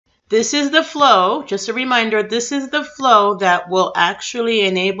This is the flow, just a reminder, this is the flow that will actually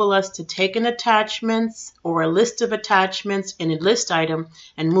enable us to take an attachment or a list of attachments in a list item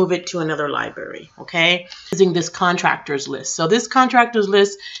and move it to another library, okay? Using this contractors list. So this contractors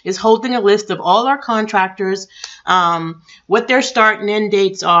list is holding a list of all our contractors, what their start and end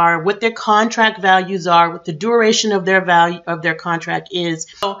dates are, what their contract values are, what the duration of their contract is.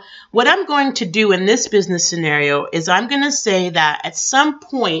 So what I'm going to do in this business scenario is I'm going to say that at some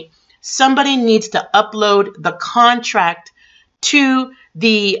point, somebody needs to upload the contract to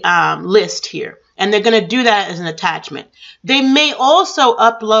the list here. And they're going to do that as an attachment. They may also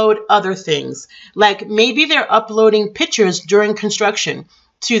upload other things, like maybe they're uploading pictures during construction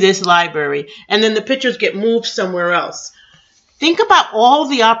to this library, and then the pictures get moved somewhere else. Think about all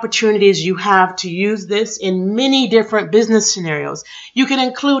the opportunities you have to use this in many different business scenarios. You can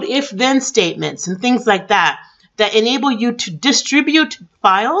include if-then statements and things like that that enable you to distribute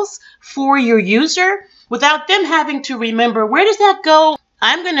files for your user without them having to remember, where does that go?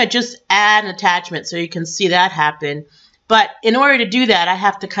 I'm going to just add an attachment so you can see that happen. But in order to do that, I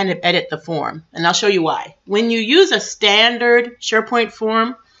have to kind of edit the form, and I'll show you why. When you use a standard SharePoint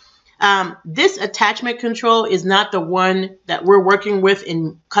form, this attachment control is not the one that we're working with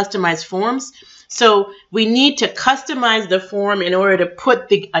in customized forms. So we need to customize the form in order to put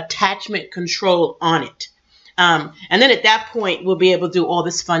the attachment control on it. And then at that point, we'll be able to do all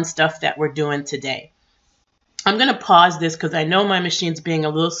this fun stuff that we're doing today. I'm going to pause this because I know my machine's being a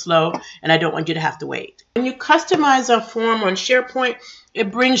little slow and I don't want you to have to wait. When you customize a form on SharePoint,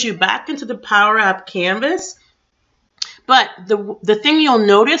 it brings you back into the PowerApp canvas. But the thing you'll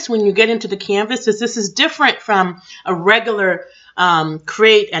notice when you get into the canvas is this is different from a regular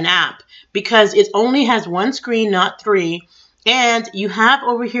create an app because it only has one screen, not three. And you have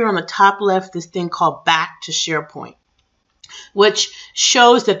over here on the top left this thing called Back to SharePoint, which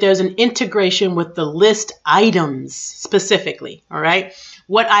shows that there's an integration with the list items specifically, all right?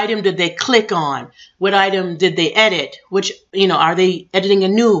 What item did they click on? What item did they edit? Which, are they editing a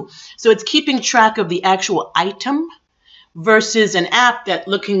new? So it's keeping track of the actual item versus an app that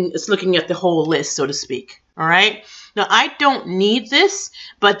is looking at the whole list, so to speak, all right? Now, I don't need this,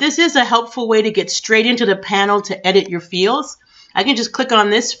 but this is a helpful way to get straight into the panel to edit your fields. I can just click on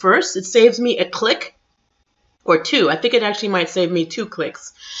this first. It saves me a click or two. I think it actually might save me 2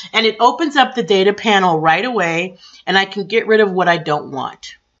 clicks. And it opens up the data panel right away, and I can get rid of what I don't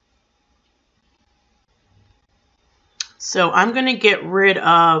want. So I'm going to get rid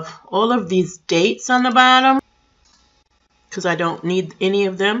of all of these dates on the bottom because I don't need any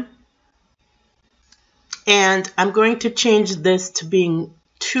of them. And I'm going to change this to being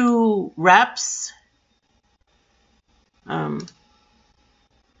 2 reps. And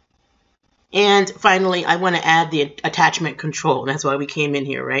finally, I want to add the attachment control. That's why we came in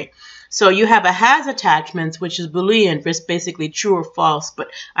here, right? So you have a has attachments, which is Boolean, just basically true or false. But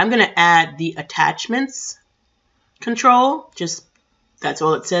I'm going to add the attachments control. Just that's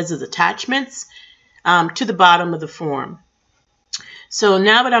all it says is attachments to the bottom of the form. So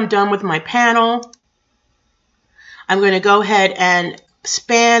now that I'm done with my panel, I'm going to go ahead and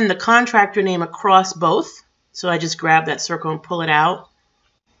span the contractor name across both. So I just grab that circle and pull it out.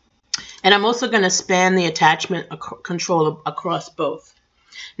 And I'm also going to span the attachment control across both.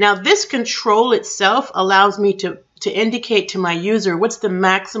 Now this control itself allows me to indicate to my user what's the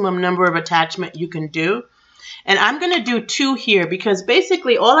maximum number of attachment you can do. And I'm going to do 2 here because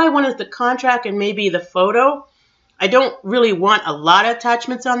basically all I want is the contract and maybe the photo. I don't really want a lot of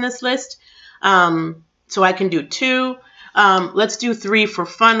attachments on this list. So I can do 2. Let's do 3 for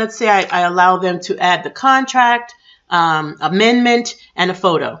fun. Let's say I allow them to add the contract, amendment, and a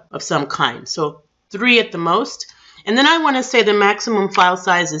photo of some kind. So 3 at the most. And then I want to say the maximum file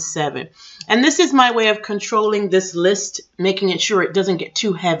size is 7. And this is my way of controlling this list, making it sure it doesn't get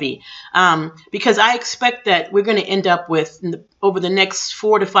too heavy. Because I expect that we're going to end up with, over the next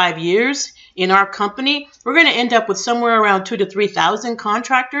 4 to 5 years in our company, we're going to end up with somewhere around 2,000 to 3,000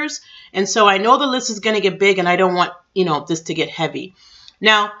 contractors. And so I know the list is going to get big and I don't want, this to get heavy.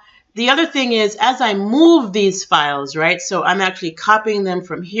 Now, the other thing is as I move these files, right? So I'm actually copying them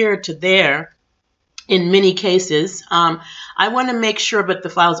from here to there. In many cases, I want to make sure that the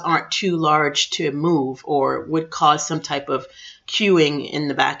files aren't too large to move or would cause some type of queuing in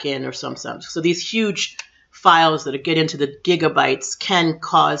the back end or something. So these huge files that get into the gigabytes can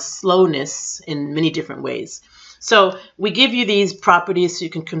cause slowness in many different ways. So we give you these properties so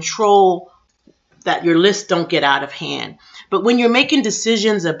you can control that your lists don't get out of hand. But when you're making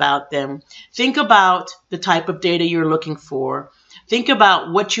decisions about them, think about the type of data you're looking for. Think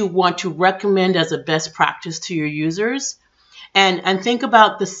about what you want to recommend as a best practice to your users. and think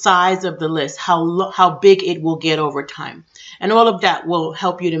about the size of the list, how big it will get over time. And all of that will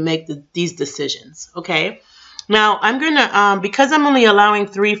help you to make these decisions, okay? Now, I'm going to, because I'm only allowing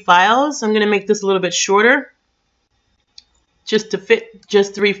 3 files, I'm going to make this a little bit shorter, just to fit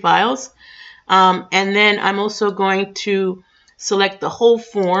just 3 files. And then I'm also going to select the whole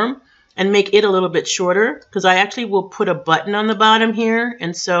form and make it a little bit shorter, because I actually will put a button on the bottom here.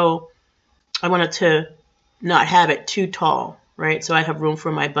 And so I wanted to not have it too tall, right? So I have room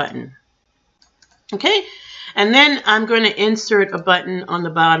for my button. Okay. And then I'm going to insert a button on the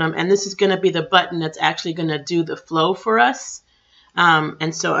bottom, and this is going to be the button that's actually going to do the flow for us.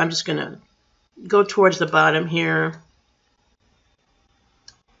 And so I'm just going to go towards the bottom here.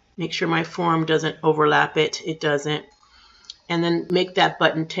 Make sure my form doesn't overlap it. It doesn't. And then make that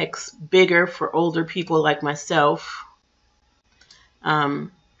button text bigger for older people like myself.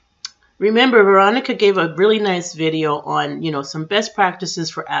 Remember, Veronica gave a really nice video on, some best practices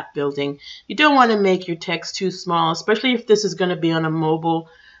for app building. You don't want to make your text too small, especially if this is going to be on a mobile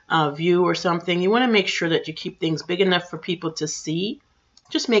view or something. You want to make sure that you keep things big enough for people to see.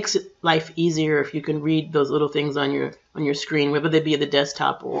 Just makes life easier if you can read those little things on your screen, whether they be at the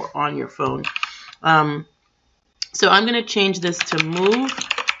desktop or on your phone. So I'm going to change this to move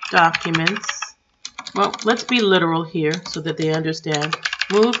documents. Well, let's be literal here so that they understand.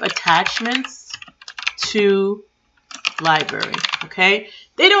 Move attachments to library, okay?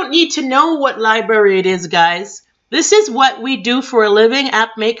 They don't need to know what library it is, guys. This is what we do for a living,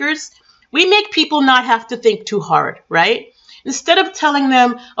 app makers. We make people not have to think too hard, right? Instead of telling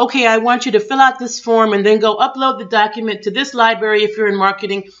them, okay, I want you to fill out this form and then go upload the document to this library if you're in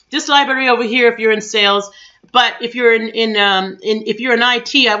marketing, this library over here if you're in sales, but if you're if you're in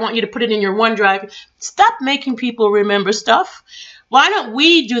IT, I want you to put it in your OneDrive. Stop making people remember stuff. Why don't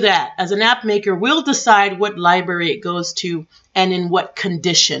we do that? As an app maker, we'll decide what library it goes to and in what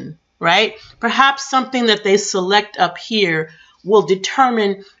condition, right? Perhaps something that they select up here will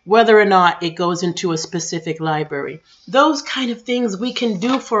determine whether or not it goes into a specific library. Those kind of things we can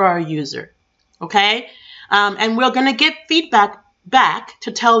do for our user, okay? And we're going to get feedback back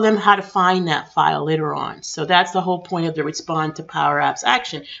to tell them how to find that file later on. So that's the whole point of the respond to PowerApps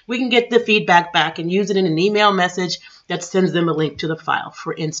action. We can get the feedback back and use it in an email message that sends them a link to the file,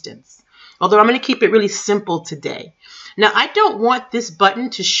 for instance. Although I'm going to keep it really simple today. Now, I don't want this button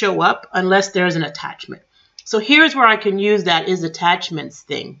to show up unless there's an attachment. So here's where I can use that is attachments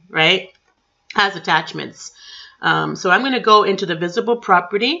thing, right? Has attachments. So I'm going to go into the visible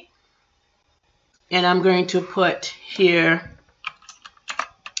property, and I'm going to put here,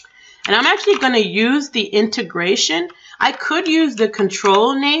 and I'm actually going to use the integration. I could use the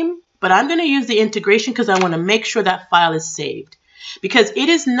control name, but I'm going to use the integration because I want to make sure that file is saved. Because it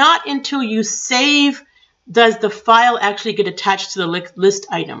is not until you save does the file actually get attached to the list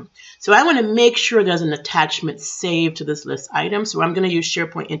item. So I want to make sure there's an attachment saved to this list item. So I'm going to use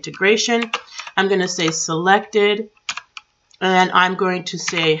SharePoint integration. I'm going to say selected, and I'm going to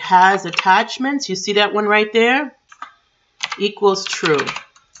say has attachments. You see that one right there? Equals true.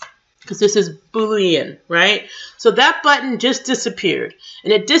 Because this is Boolean, right? So that button just disappeared.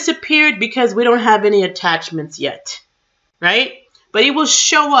 And it disappeared because we don't have any attachments yet, right? But it will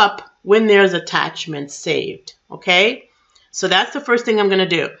show up when there's attachments saved, okay? So that's the first thing I'm going to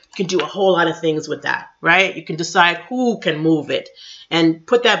do. You can do a whole lot of things with that, right? You can decide who can move it and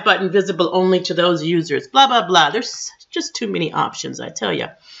put that button visible only to those users, blah, blah, blah. There's just too many options, I tell you.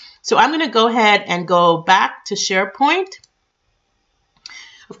 So I'm going to go ahead and go back to SharePoint.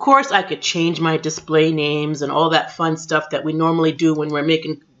 Of course, I could change my display names and all that fun stuff that we normally do when we're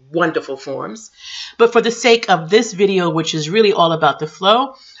making wonderful forms. But for the sake of this video, which is really all about the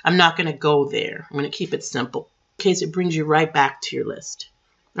flow, I'm not going to go there. I'm going to keep it simple in case it brings you right back to your list.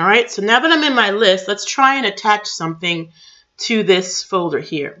 All right, so now that I'm in my list, let's try and attach something to this folder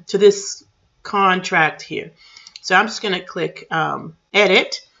here, to this contract here. So I'm just going to click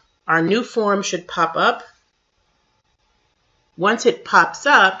Edit. Our new form should pop up. Once it pops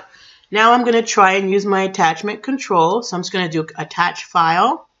up, now I'm going to try and use my attachment control. So I'm just going to do attach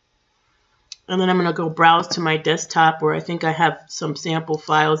file. And then I'm going to go browse to my desktop where I think I have some sample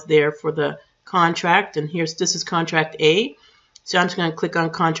files there for the contract. And this is contract A. So I'm just going to click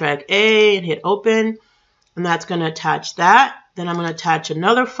on contract A and hit open. And that's going to attach that. Then I'm going to attach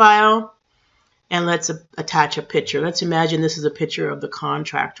another file. And let's attach a picture. Let's imagine this is a picture of the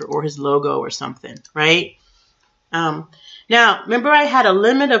contractor or his logo or something, right? Now, remember I had a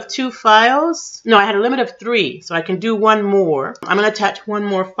limit of 2 files? No, I had a limit of 3, so I can do one more. I'm going to attach one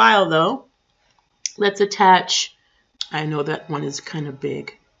more file, though. Let's attach, I know that one is kind of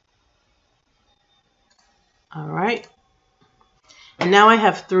big. All right. And now I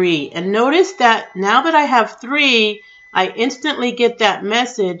have 3. And notice that now that I have 3, I instantly get that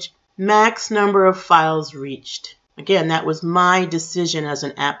message, max number of files reached. Again, that was my decision as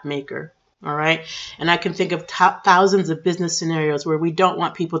an app maker. All right. And I can think of thousands of business scenarios where we don't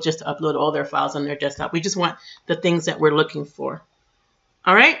want people just to upload all their files on their desktop. We just want the things that we're looking for.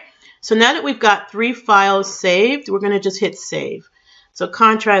 All right. So now that we've got 3 files saved, we're going to just hit save. So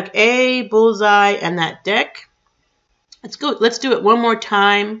contract A, bullseye, and that deck. Let's go. Let's do it one more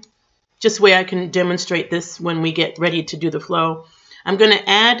time. Just so I can demonstrate this when we get ready to do the flow. I'm going to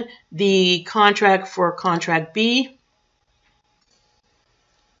add the contract for contract B.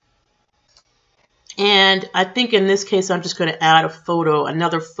 And I think in this case, I'm just going to add a photo,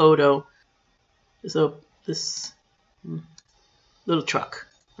 another photo. So this little truck.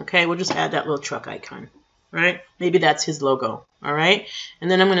 Okay, we'll just add that little truck icon. Right? Maybe that's his logo. All right. And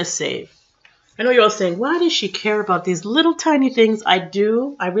then I'm going to save. I know you're all saying, why does she care about these little tiny things? I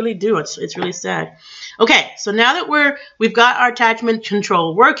do. I really do. It's really sad. Okay, so now that we've got our attachment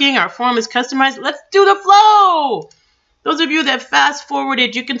control working, our form is customized, let's do the flow. Those of you that fast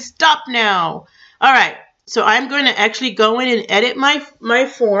forwarded, you can stop now. All right, so I'm going to actually go in and edit my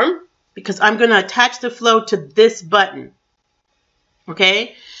form because I'm going to attach the flow to this button.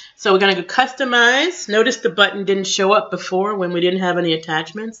 Okay, so we're going to go customize. Notice the button didn't show up before when we didn't have any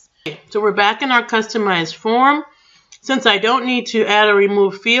attachments. So we're back in our customized form. Since I don't need to add or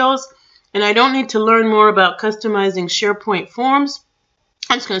remove fields, and I don't need to learn more about customizing SharePoint forms,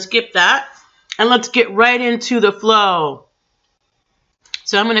 I'm just going to skip that. And let's get right into the flow.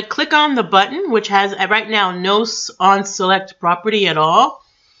 So I'm going to click on the button, which has right now no on select property at all.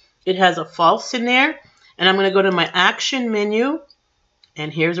 It has a false in there. And I'm going to go to my action menu.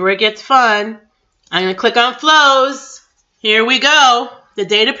 And here's where it gets fun. I'm going to click on flows. Here we go. The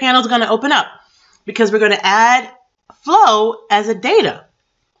data panel is going to open up because we're going to add flow as a data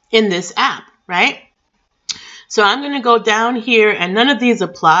in this app, right? So I'm going to go down here and none of these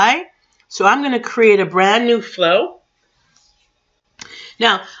apply. So I'm going to create a brand new flow.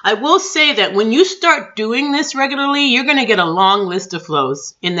 Now, I will say that when you start doing this regularly, you're going to get a long list of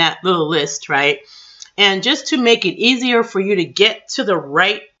flows in that little list, right? And just to make it easier for you to get to the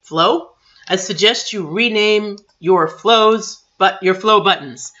right flow, I suggest you rename your flows, but your flow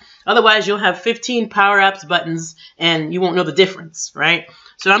buttons. Otherwise, you'll have 15 PowerApps buttons and you won't know the difference, right?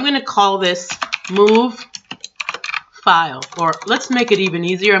 So I'm going to call this move file, or let's make it even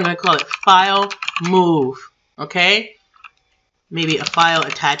easier. I'm going to call it file move, okay? Maybe a file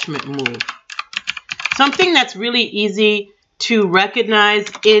attachment move. Something that's really easy to recognize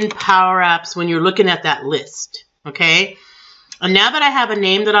in PowerApps when you're looking at that list, okay? And now that I have a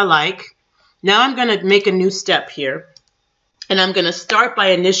name that I like, now I'm going to make a new step here. And I'm going to start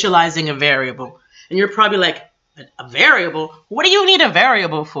by initializing a variable. And you're probably like, a variable? What do you need a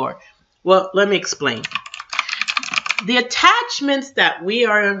variable for? Well, let me explain. The attachments that we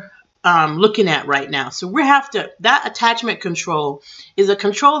are looking at right now. So we have to, that attachment control is a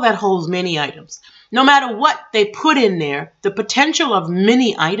control that holds many items. No matter what they put in there, the potential of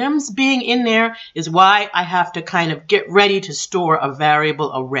many items being in there is why I have to kind of get ready to store a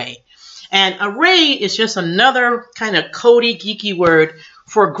variable array. And array is just another kind of codey, geeky word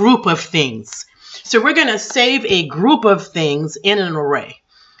for a group of things. So we're going to save a group of things in an array.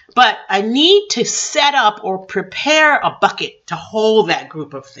 But I need to set up or prepare a bucket to hold that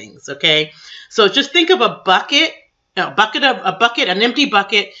group of things, okay? So just think of a bucket, an empty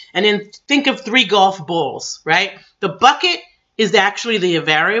bucket, and then think of 3 golf balls, right? The bucket is actually the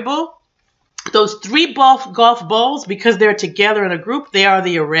variable. Those 3 golf balls, because they're together in a group, they are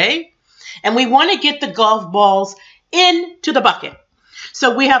the array. And we want to get the golf balls into the bucket.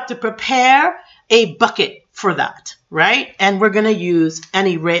 So we have to prepare a bucket for that, right? And we're going to use an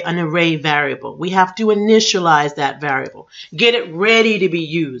array variable. We have to initialize that variable, get it ready to be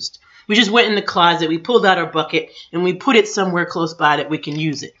used. We just went in the closet, we pulled out our bucket, and we put it somewhere close by that we can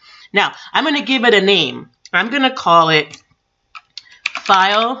use it. Now, I'm going to give it a name. I'm going to call it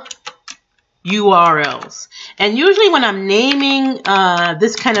file URLs. And usually when I'm naming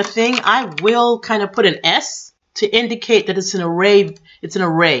this kind of thing, I will kind of put an S to indicate that it's an array. It's an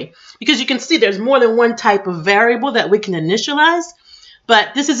array because you can see there's more than one type of variable that we can initialize,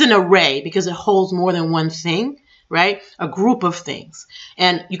 but this is an array because it holds more than one thing, right? A group of things.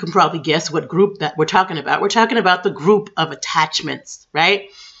 And you can probably guess what group that we're talking about. We're talking about the group of attachments, right?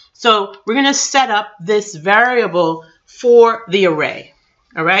 So we're going to set up this variable for the array.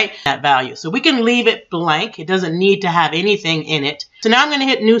 All right, that value. So we can leave it blank. It doesn't need to have anything in it. So now I'm going to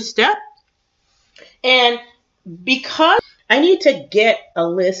hit new step. And because I need to get a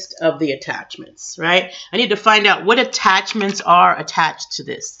list of the attachments, right? I need to find out what attachments are attached to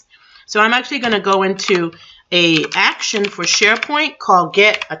this. So I'm actually going to go into a action for SharePoint called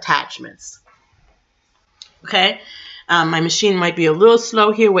get attachments. Okay, my machine might be a little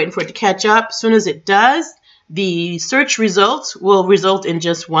slow here, waiting for it to catch up. As soon as it does, the search results will result in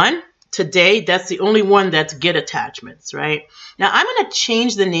just one. Today, that's the only one that's get attachments, right? Now, I'm going to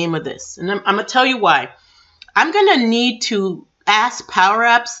change the name of this, and I'm going to tell you why. I'm going to need to ask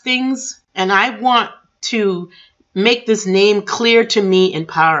PowerApps things, and I want to make this name clear to me in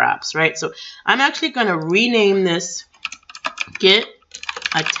PowerApps, right? So I'm actually going to rename this get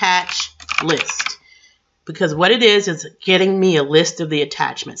attach list, because what it is getting me a list of the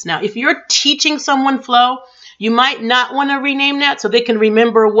attachments. Now, if you're teaching someone Flow, you might not want to rename that so they can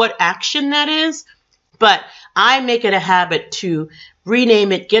remember what action that is, but I make it a habit to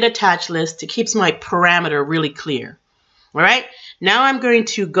rename it get attached list. It keeps my parameter really clear. All right, now I'm going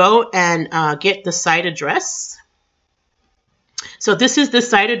to go and get the site address. So this is the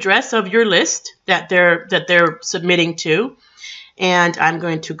site address of your list that they're submitting to. And I'm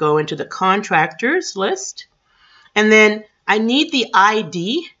going to go into the contractors list. And then I need the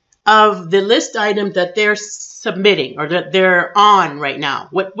ID of the list item that they're submitting or that they're on right now.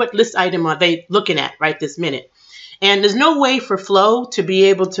 What list item are they looking at right this minute? And there's no way for Flow to be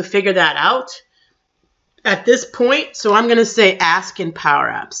able to figure that out at this point. So I'm going to say ask in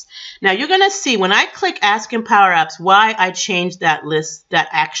PowerApps. Now you're going to see when I click ask in PowerApps why I changed that list, that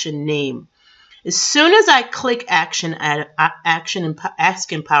action name. As soon as I click ask in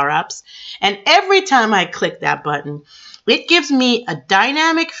PowerApps, and every time I click that button, it gives me a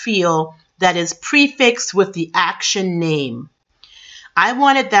dynamic field that is prefixed with the action name. I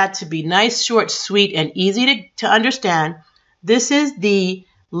wanted that to be nice, short, sweet, and easy to understand. This is the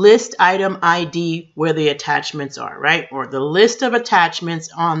list item ID where the attachments are, right? Or the list of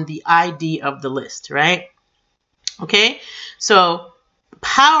attachments on the ID of the list, right? Okay, so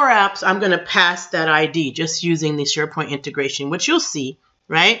PowerApps, I'm going to pass that ID just using the SharePoint integration, which you'll see,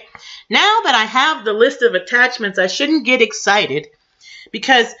 right? Now that I have the list of attachments, I shouldn't get excited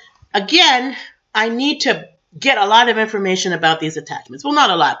because, again, I need to get a lot of information about these attachments. Well, not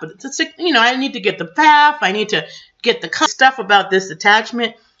a lot, but it's, you know, I need to get the path. I need to get the stuff about this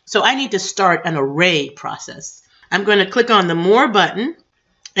attachment. So I need to start an array process. I'm going to click on the More button,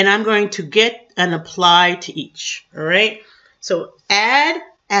 and I'm going to get and apply to each, all right? So add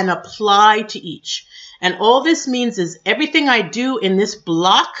and apply to each. And all this means is everything I do in this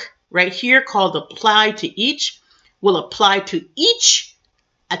block right here called apply to each will apply to each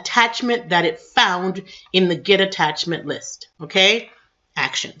attachment that it found in the get attachment list. Okay,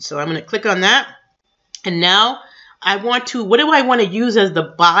 action. So I'm going to click on that. And now I want to, what do I want to use as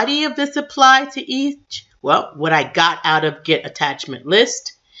the body of this apply to each? Well, what I got out of get attachment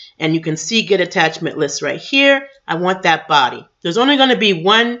list. And you can see get attachment list right here. I want that body. There's only going to be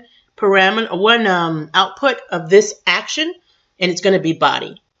one parameter, one output of this action, and it's going to be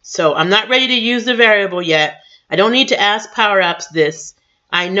body. So I'm not ready to use the variable yet. I don't need to ask PowerApps this.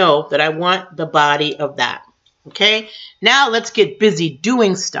 I know that I want the body of that. Okay, now let's get busy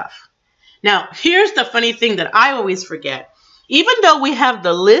doing stuff. Now, here's the funny thing that I always forget. Even though we have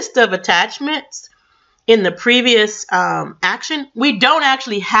the list of attachments in the previous action, we don't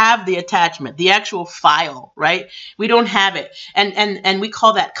actually have the attachment, the actual file, right? We don't have it. And we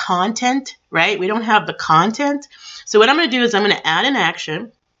call that content, right? We don't have the content. So what I'm going to do is I'm going to add an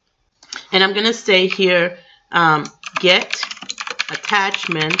action, and I'm going to say here, get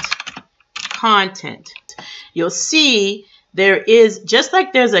attachment content. You'll see there is, just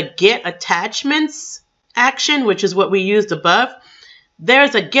like there's a get attachments action, which is what we used above,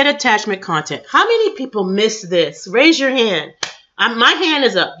 there's a get attachment content. How many people miss this? Raise your hand. My hand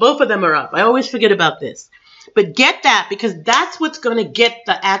is up. Both of them are up. I always forget about this. But get that, because that's what's going to get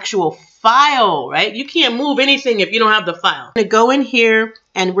the actual file, right? You can't move anything if you don't have the file. I'm going to go in here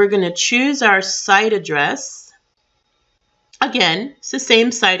and we're going to choose our site address. Again, it's the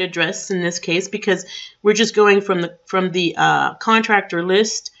same site address in this case because we're just going from the contractor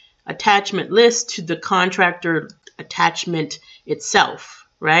list, attachment list to the contractor attachment itself,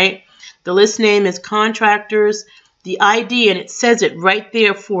 right? The list name is contractors, the ID, and it says it right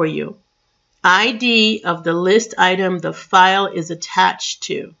there for you. ID of the list item the file is attached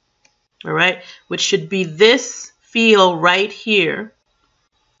to, all right, which should be this field right here.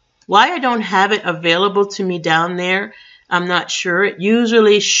 Why I don't have it available to me down there, I'm not sure. It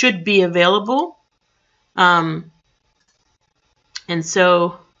usually should be available. And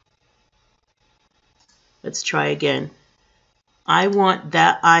so let's try again. I want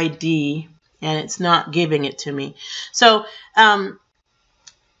that ID and it's not giving it to me. So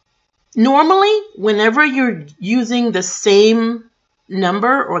normally, whenever you're using the same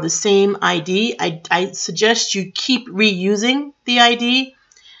number or the same ID, I suggest you keep reusing the ID.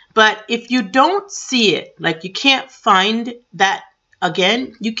 But if you don't see it, like you can't find that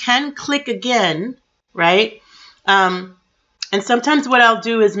again, you can click again, right? And sometimes what I'll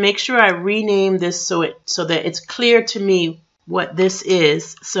do is make sure I rename this so that it's clear to me what this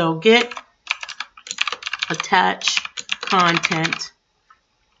is. So get attach content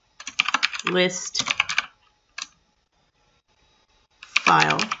list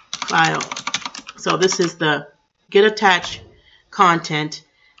file. So this is the get attach content.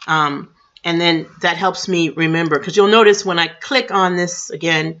 And then that helps me remember, because you'll notice when I click on this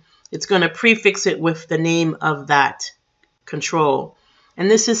again, it's going to prefix it with the name of that control. And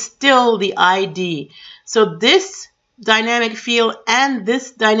this is still the ID. So this dynamic field and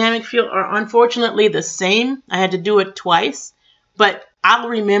this dynamic field are unfortunately the same. I had to do it twice, but I'll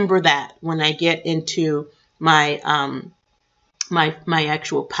remember that when I get into my my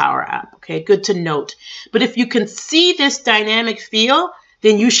actual Power App. Okay, good to note. But if you can see this dynamic field,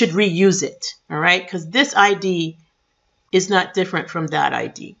 then you should reuse it, all right? Because this ID is not different from that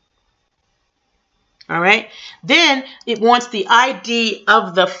ID. All right? Then it wants the ID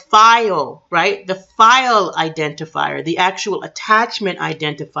of the file, right? The file identifier, the actual attachment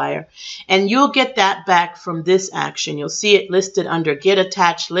identifier. And you'll get that back from this action. You'll see it listed under Get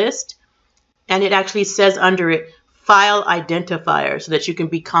Attached List. And it actually says under it, File Identifier, so that you can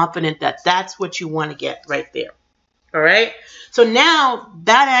be confident that that's what you want to get right there. All right, so now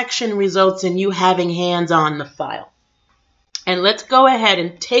that action results in you having hands on the file. And let's go ahead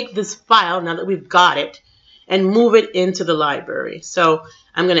and take this file, now that we've got it, and move it into the library. So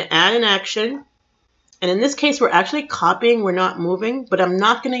I'm going to add an action. And in this case, we're actually copying, we're not moving, but I'm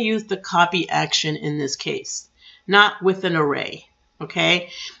not going to use the copy action in this case, not with an array. Okay,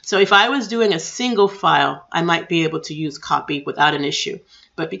 so if I was doing a single file, I might be able to use copy without an issue.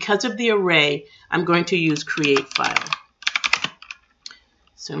 But because of the array, I'm going to use create file.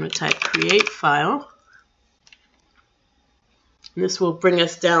 So I'm going to type create file. And this will bring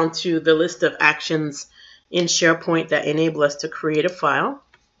us down to the list of actions in SharePoint that enable us to create a file.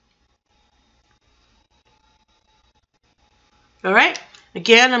 All right,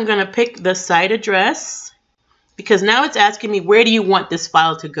 again, I'm going to pick the site address, because now it's asking me, where do you want this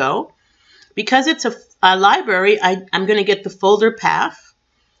file to go? Because it's a library, I'm going to get the folder path.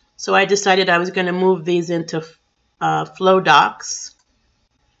 So I decided I was going to move these into Flow Docs.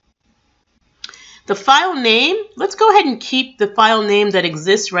 The file name, let's go ahead and keep the file name that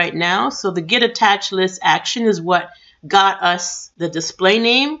exists right now. So the Get Attached List action is what got us the display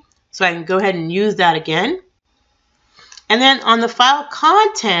name. So I can go ahead and use that again. And then on the file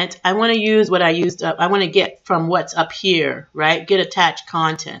content, I want to use what I used up. I want to get from what's up here, right? Get attached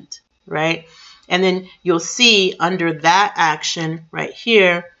content, right? And then you'll see under that action right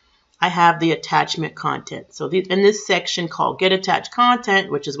here, I have the attachment content. So in this section called Get Attached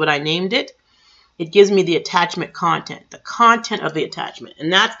Content, which is what I named it, it gives me the attachment content, the content of the attachment,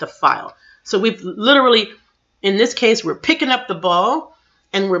 and that's the file. So we've literally, in this case, we're picking up the ball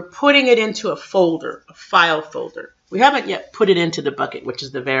and we're putting it into a folder, a file folder. We haven't yet put it into the bucket, which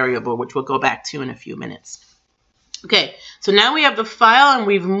is the variable, which we'll go back to in a few minutes. Okay, so now we have the file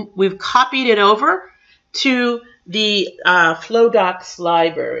and we've copied it over to the Flow Docs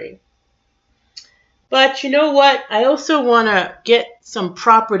library. But you know what? I also want to get some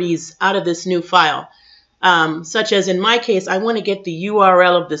properties out of this new file, such as in my case, I want to get the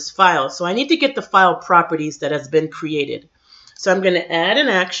URL of this file. So I need to get the file properties that has been created. So I'm going to add an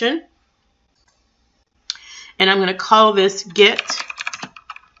action. And I'm going to call this Get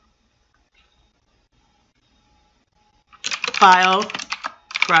File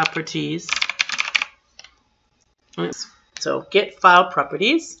Properties. So Get File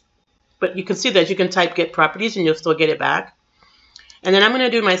Properties. But you can see that you can type Get Properties and you'll still get it back. And then I'm going to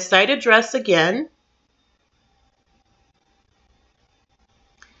do my site address again,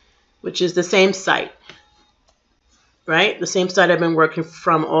 which is the same site. Right? The same site I've been working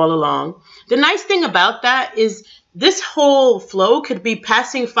from all along. The nice thing about that is this whole flow could be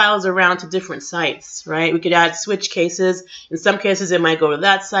passing files around to different sites, right? We could add switch cases. In some cases, it might go to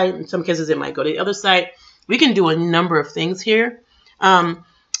that site. In some cases, it might go to the other site. We can do a number of things here. I'm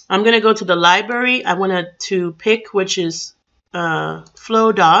going to go to the library. I wanted to pick, which is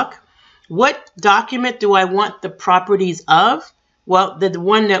Flow Doc. What document do I want the properties of? Well, the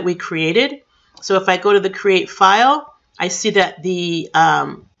one that we created. So if I go to the Create File, I see that the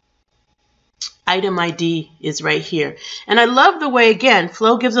item ID is right here. And I love the way, again,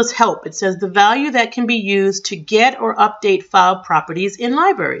 Flow gives us help. It says the value that can be used to get or update file properties in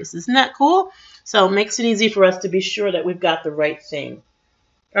libraries. Isn't that cool? So it makes it easy for us to be sure that we've got the right thing.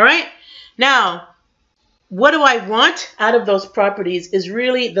 All right. Now, what do I want out of those properties is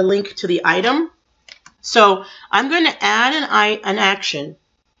really the link to the item. So I'm going to add an action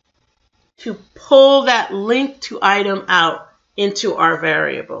to pull that link to item out into our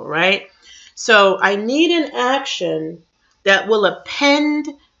variable, right? So I need an action that will append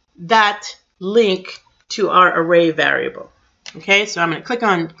that link to our array variable. Okay, so I'm going to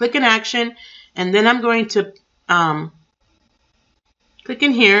click an action, and then I'm going to click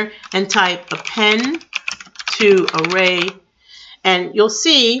in here and type append to array, and you'll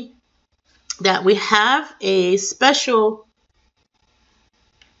see that we have a special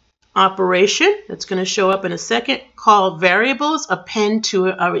operation that's going to show up in a second called variables append to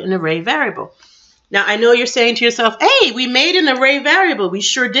an array variable. Now I know you're saying to yourself, hey, we made an array variable. We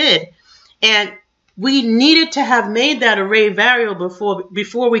sure did. And we needed to have made that array variable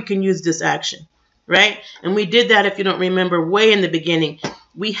before we can use this action, right? And we did that, if you don't remember, way in the beginning.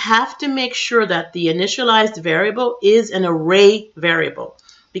 We have to make sure that the initialized variable is an array variable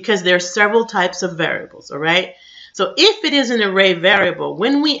because there are several types of variables, all right? So if it is an array variable,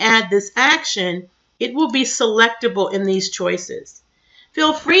 when we add this action, it will be selectable in these choices.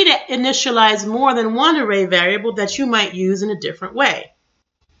 Feel free to initialize more than one array variable that you might use in a different way.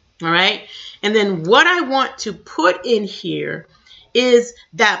 All right. And then what I want to put in here is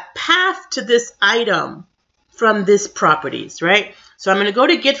that path to this item from this properties, right? So I'm going to go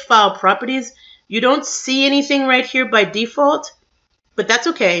to get file properties. You don't see anything right here by default, but that's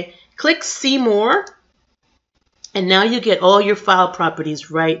okay. Click see more. And now you get all your file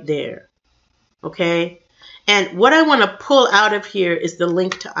properties right there, okay? And what I want to pull out of here is the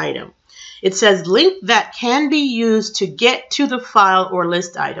link to item. It says link that can be used to get to the file or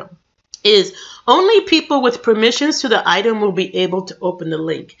list item. Is only people with permissions to the item will be able to open the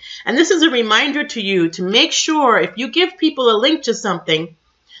link. And this is a reminder to you to make sure if you give people a link to something,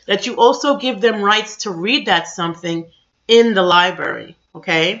 that you also give them rights to read that something in the library,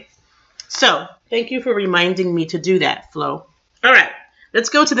 okay? So thank you for reminding me to do that, Flo. All right, let's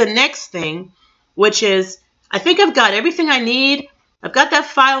go to the next thing, which is, I think I've got everything I need. I've got that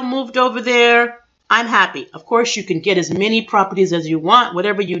file moved over there. I'm happy. Of course, you can get as many properties as you want,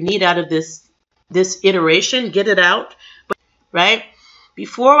 whatever you need out of this iteration, get it out, right?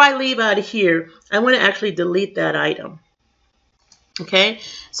 Before I leave out of here, I want to actually delete that item. Okay,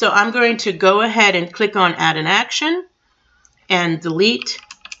 so I'm going to go ahead and click on add an action and delete.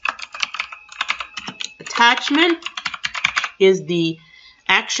 Attachment is the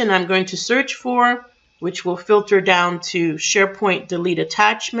action I'm going to search for, which will filter down to SharePoint delete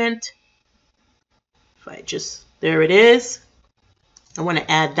attachment. If I just, there it is. I want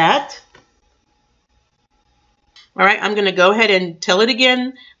to add that. All right, I'm going to go ahead and tell it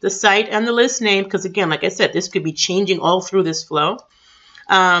again, the site and the list name, because again, like I said, this could be changing all through this flow.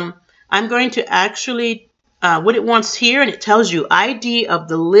 I'm going to actually, what it wants here, and it tells you ID of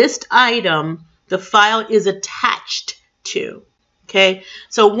the list item the file is attached to. Okay,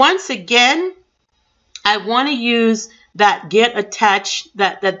 so once again, I want to use that get attached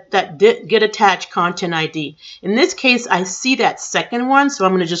get attached content ID. In this case, I see that second one, so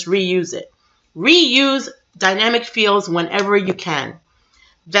I'm going to just reuse it. Reuse dynamic fields whenever you can.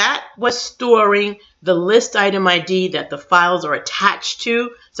 That was storing the list item ID that the files are attached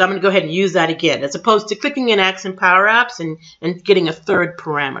to. So I'm going to go ahead and use that again, as opposed to clicking in X in PowerApps and getting a third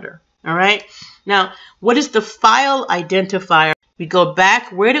parameter. All right. Now, what is the file identifier? We go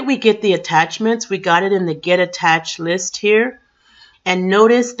back. Where did we get the attachments? We got it in the get attached list here. And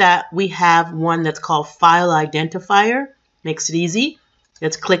notice that we have one that's called file identifier. Makes it easy.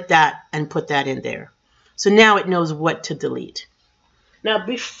 Let's click that and put that in there. So now it knows what to delete. Now,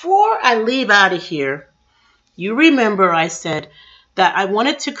 before I leave out of here, you remember I said that I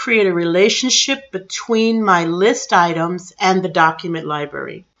wanted to create a relationship between my list items and the document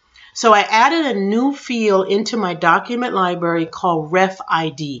library. So I added a new field into my document library called ref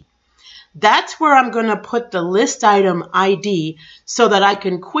ID. That's where I'm going to put the list item ID so that I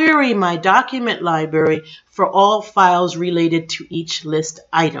can query my document library for all files related to each list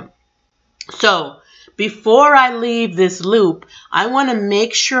item. So before I leave this loop, I want to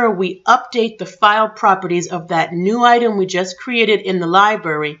make sure we update the file properties of that new item we just created in the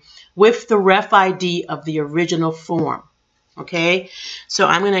library with the ref ID of the original form. Okay, so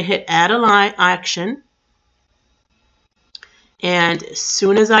I'm going to hit add a line action. And as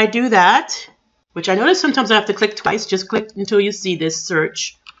soon as I do that, which I notice sometimes I have to click twice, just click until you see this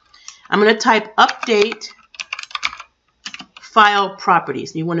search. I'm going to type update file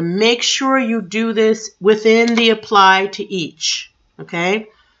properties. You want to make sure you do this within the apply to each. Okay?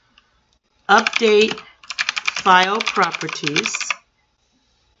 Update file properties.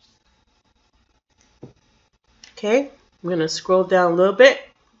 Okay? I'm going to scroll down a little bit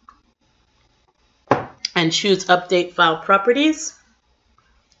and choose update file properties.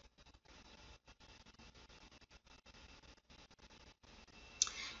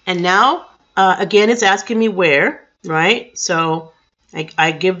 And now, again, it's asking me where, right? So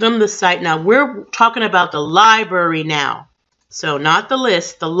I give them the site. Now, we're talking about the library now. So not the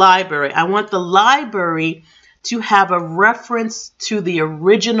list, the library. I want the library to have a reference to the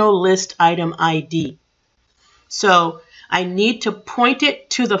original list item ID. So I need to point it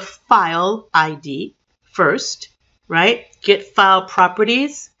to the file ID first, right? Get file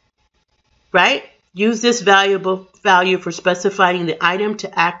properties, right? Use this value for specifying the item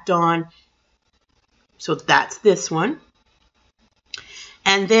to act on. So that's this one.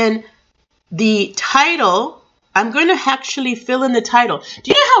 And then the title, I'm going to actually fill in the title.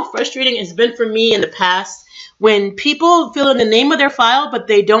 Do you know how frustrating it's been for me in the past when people fill in the name of their file, but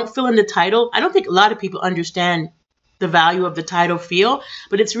they don't fill in the title? I don't think a lot of people understand the value of the title field,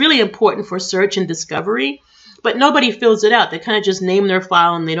 but it's really important for search and discovery. But nobody fills it out. They kind of just name their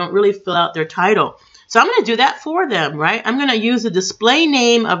file and they don't really fill out their title. So I'm going to do that for them, right? I'm going to use the display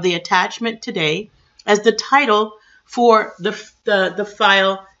name of the attachment today as the title for the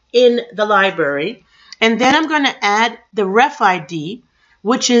file in the library. And then I'm going to add the ref ID,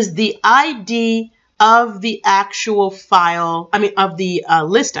 which is the ID of the actual file, of the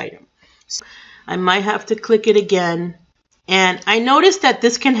list item. So I might have to click it again. And I noticed that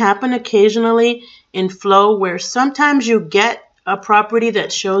this can happen occasionally in Flow where sometimes you get a property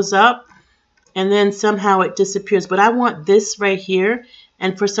that shows up and then somehow it disappears. But I want this right here,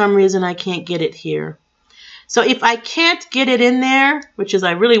 and for some reason I can't get it here. So if I can't get it in there, which is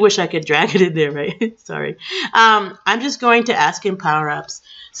I really wish I could drag it in there, right? Sorry. I'm just going to ask in PowerApps.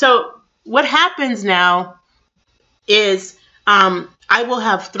 So what happens now is I will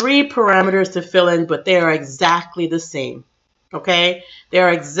have 3 parameters to fill in, but they are exactly the same. Okay? They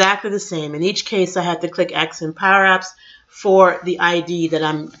are exactly the same. In each case, I have to click X in PowerApps for the ID that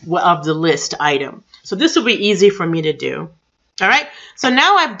I'm of the list item. So this will be easy for me to do. All right, so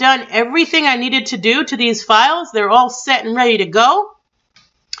now I've done everything I needed to do to these files. They're all set and ready to go.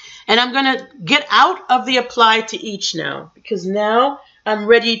 And I'm going to get out of the apply to each now, because now I'm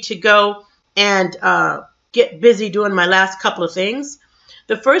ready to go and get busy doing my last couple of things.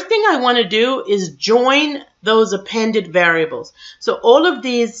 The first thing I want to do is join those appended variables. So all of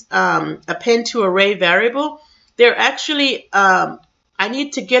these append to array variable, they're actually, I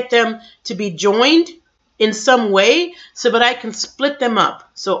need to get them to be joined in some way so that I can split them up.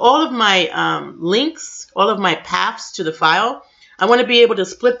 So all of my links, all of my paths to the file, I want to be able to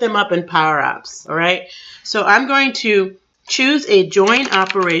split them up in PowerApps, all right? So I'm going to choose a join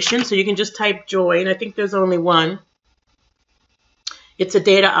operation. So you can just type join. I think there's only one. It's a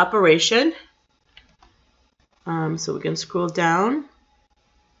data operation. So we can scroll down.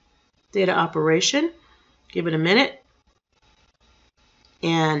 Data operation. Give it a minute.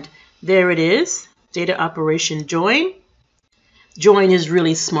 And there it is. Data operation join. Join is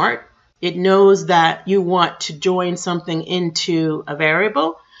really smart. It knows that you want to join something into a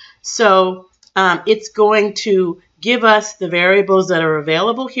variable. So it's going to give us the variables that are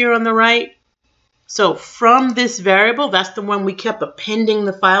available here on the right. So from this variable, that's the one we kept appending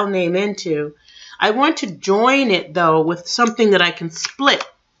the file name into. I want to join it, though, with something that I can split,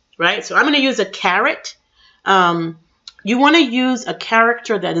 right? So I'm going to use a caret. You want to use a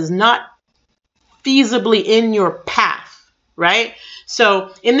character that is not feasibly in your path, right?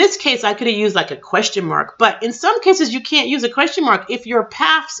 So in this case, I could have used like a question mark, but in some cases, you can't use a question mark if your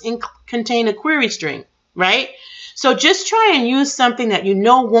paths contain a query string, right? So just try and use something that you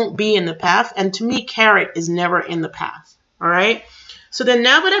know won't be in the path. And to me, caret is never in the path, all right? So then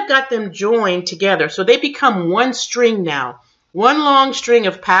now that I've got them joined together, so they become one string now, one long string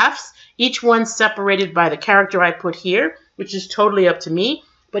of paths, each one separated by the character I put here, which is totally up to me,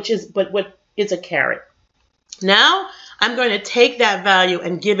 but what is a caret. Now I'm going to take that value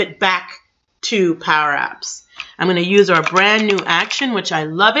and give it back to PowerApps. I'm going to use our brand new action, which I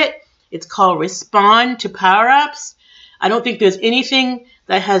love it. It's called respond to PowerApps. I don't think there's anything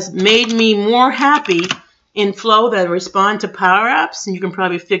that has made me more happy in Flow than respond to PowerApps, and you can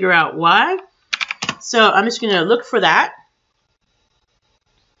probably figure out why. So I'm just going to look for that.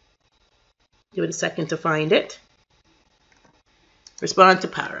 Give it a second to find it. Respond to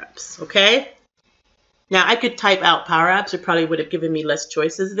PowerApps, okay? Now I could type out PowerApps. It probably would have given me less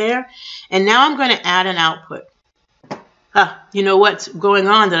choices there. And now I'm going to add an output. You know what's going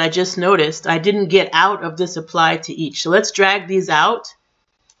on that I just noticed? I didn't get out of this apply to each. So let's drag these out.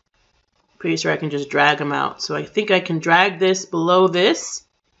 Pretty sure I can just drag them out. So I think I can drag this below this.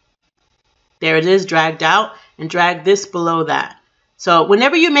 There it is, dragged out, and drag this below that. So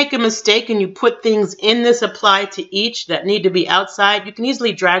whenever you make a mistake and you put things in this apply to each that need to be outside, you can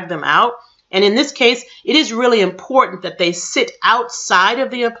easily drag them out. And in this case, it is really important that they sit outside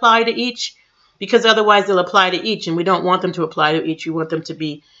of the apply to each, because otherwise they'll apply to each, and we don't want them to apply to each. We want them to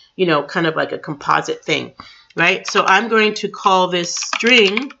be, you know, kind of like a composite thing, right? So I'm going to call this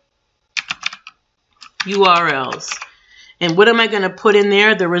string URLs. And what am I going to put in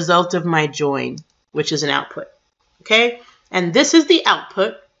there? The result of my join, which is an output, okay? And this is the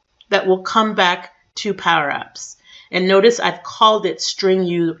output that will come back to PowerApps. And notice I've called it string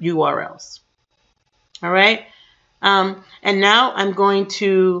URLs, all right? And now I'm going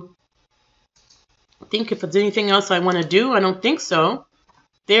to think if there's anything else I want to do. I don't think so.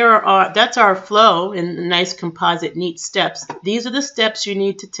 That's our flow in nice composite neat steps. These are the steps you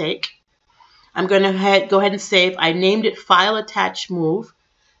need to take. I'm going to go ahead and save. I named it file attach move,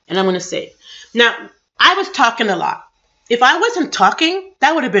 and I'm going to save. Now I was talking a lot. If I wasn't talking,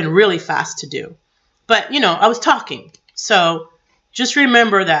 that would have been really fast to do, but you know, I was talking. So just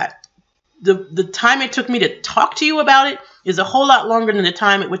remember that the time it took me to talk to you about it is a whole lot longer than the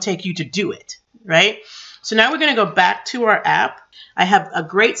time it would take you to do it. Right? So now we're going to go back to our app. I have a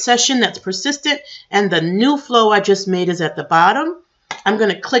great session that's persistent, and the new flow I just made is at the bottom. I'm going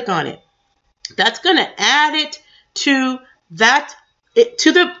to click on it. That's going to add it to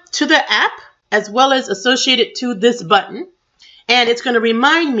the app, as well as associate it to this button. And it's going to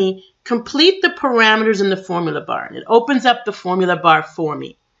remind me, complete the parameters in the formula bar. And it opens up the formula bar for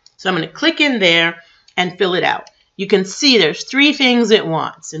me. So I'm going to click in there and fill it out. You can see there's 3 things it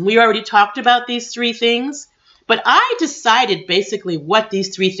wants, and we already talked about these 3 things, but I decided basically what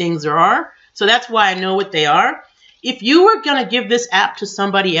these 3 things are, so that's why I know what they are. If you were going to give this app to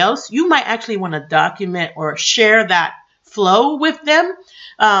somebody else, you might actually want to document or share that flow with them,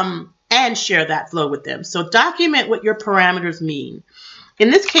 and share that flow with them. So document what your parameters mean.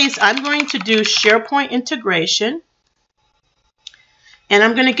 In this case, I'm going to do SharePoint integration. And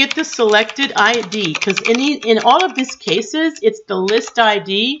I'm going to get the selected ID, because in all of these cases, it's the list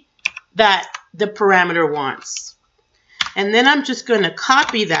ID that the parameter wants. And then I'm just going to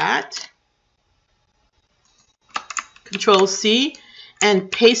copy that, Control C,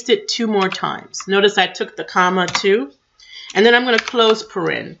 and paste it 2 more times. Notice I took the comma too. And then I'm going to close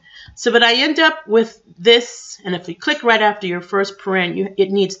paren. So that I end up with this, and if you click right after your first paren,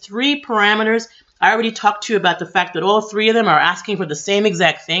 it needs 3 parameters. I already talked to you about the fact that all 3 of them are asking for the same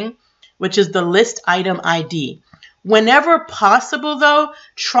exact thing, which is the list item ID. Whenever possible, though,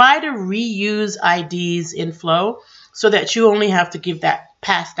 try to reuse IDs in Flow so that you only have to give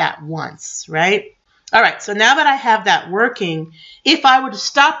pass that once, right? All right, so now that I have that working, if I were to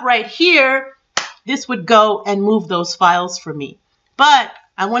stop right here, this would go and move those files for me. But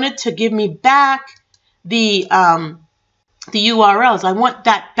I wanted to give me back the URLs. I want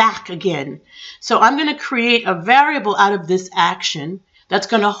that back again. So I'm going to create a variable out of this action that's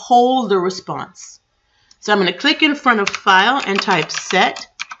going to hold the response. So I'm going to click in front of file and type set.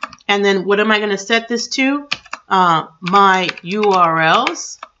 And then what am I going to set this to? My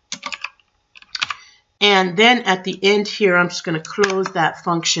URLs. And then at the end here, I'm just going to close that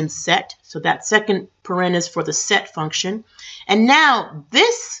function set. So that second paren is for the set function. And now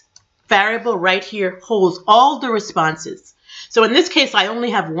this variable right here holds all the responses. So in this case, I only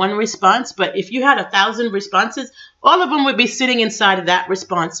have 1 response, but if you had 1,000 responses, all of them would be sitting inside of that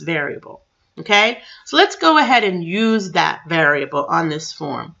response variable. Okay, so let's go ahead and use that variable on this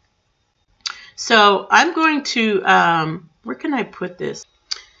form. So I'm going to, where can I put this?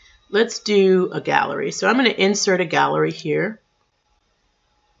 Let's do a gallery. So I'm going to insert a gallery here.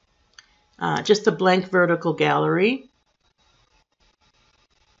 Just a blank vertical gallery.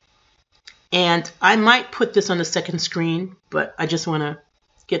 And I might put this on the second screen, but I just want to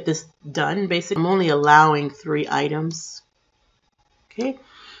get this done. Basically, I'm only allowing 3 items. Okay.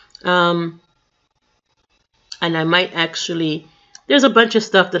 And I might actually, there's a bunch of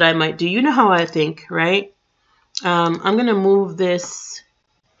stuff that I might do. You know how I think, right? I'm going to move this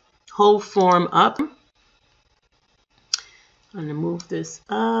whole form up. I'm going to move this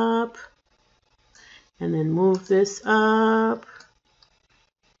up and then move this up.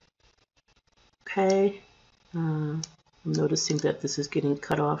 Okay, I'm noticing that this is getting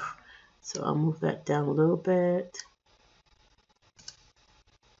cut off, so I'll move that down a little bit.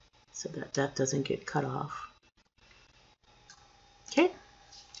 so that that doesn't get cut off. Okay,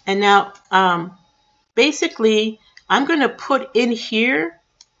 and now basically I'm going to put in here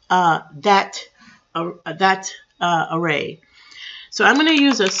that array. So I'm going to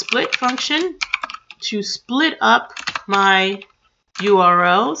use a split function to split up my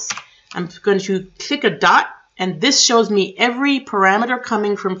URLs. I'm going to click a dot, and this shows me every parameter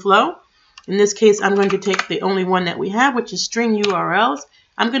coming from Flow. In this case, I'm going to take the only one that we have, which is string URLs.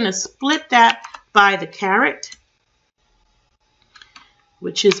 I'm going to split that by the caret,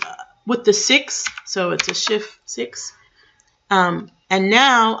 which is with the 6, so it's a shift 6. And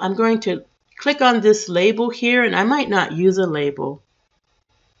now I'm going to click on this label here, and I might not use a label.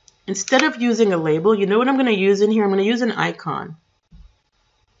 Instead of using a label, you know what I'm going to use in here? I'm going to use an icon.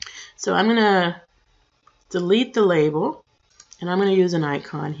 So I'm going to delete the label, and I'm going to use an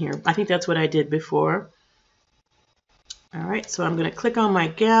icon here. I think that's what I did before. All right, so I'm going to click on my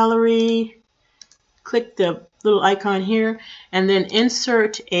gallery, click the little icon here, and then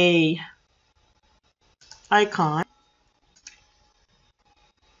insert a icon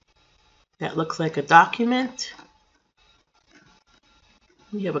that looks like a document.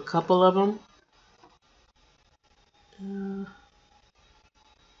 We have a couple of them.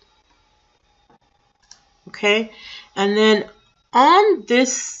 Okay, and then on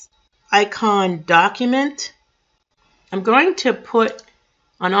this icon document, I'm going to put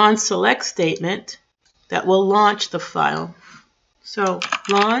an onSelect statement that will launch the file. So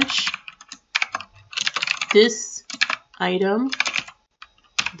launch this item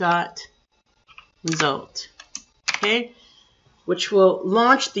dot result, okay, which will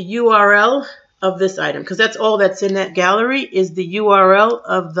launch the URL of this item, because that's all that's in that gallery is the URL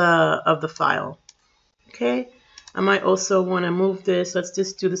of the file. Okay, I might also want to move this. Let's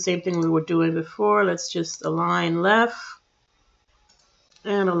just do the same thing we were doing before. Let's just align left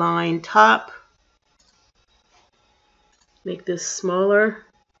and align top. Make this smaller.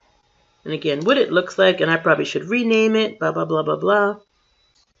 And again, what it looks like, and I probably should rename it, blah, blah, blah, blah, blah.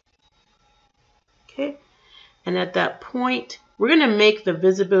 Okay, and at that point, we're going to make the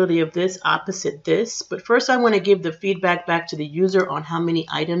visibility of this opposite this. But first, I want to give the feedback back to the user on how many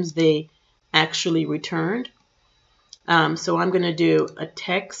items they actually returned. So I'm going to do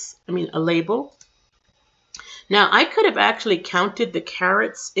a label. Now, I could have actually counted the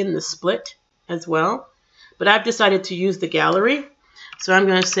carets in the split as well, but I've decided to use the gallery. So I'm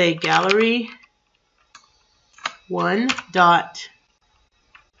going to say gallery 1 dot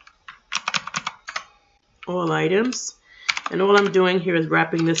all items. And all I'm doing here is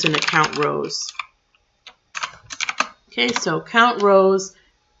wrapping this in a count rows. Okay, so count rows,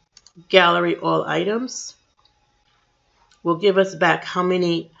 gallery all items will give us back how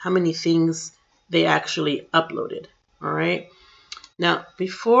many things they actually uploaded. All right. Now,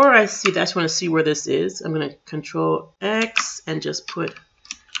 before I see that, I just want to see where this is. I'm going to Control X and just put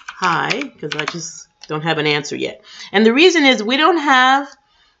hi, because I just don't have an answer yet. And the reason is we don't have,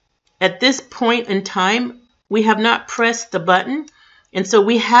 at this point in time, we have not pressed the button. And so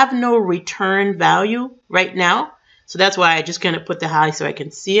we have no return value right now. So that's why I just kind of put the hi so I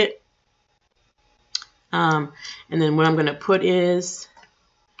can see it. And then what I'm going to put is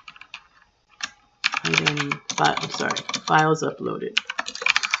files uploaded.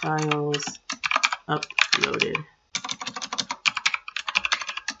 Files uploaded.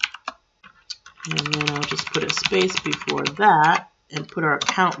 And then I'll just put a space before that and put our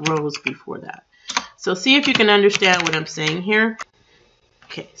count rows before that. So see if you can understand what I'm saying here.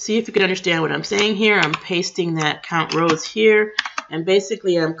 Okay, see if you can understand what I'm saying here. I'm pasting that count rows here, and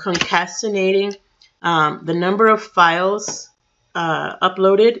basically I'm concatenating the number of files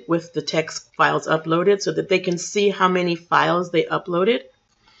uploaded with the text files uploaded so that they can see how many files they uploaded.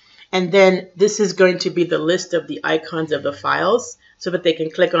 And then this is going to be the list of the icons of the files so that they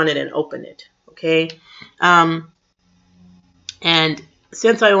can click on it and open it. Okay. And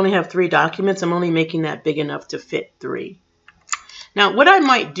since I only have 3 documents, I'm only making that big enough to fit 3. Now, what I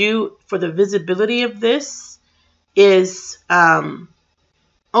might do for the visibility of this is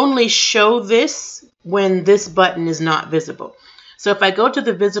only show this when this button is not visible. So if I go to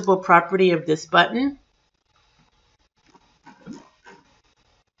the visible property of this button,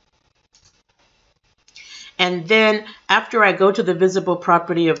 and then after I go to the visible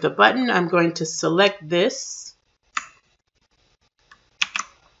property of the button, I'm going to select this.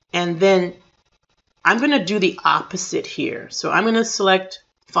 And then I'm going to do the opposite here. So I'm going to select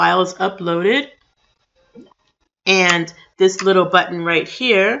files uploaded and this little button right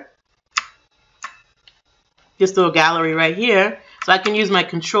here, this little gallery right here. So I can use my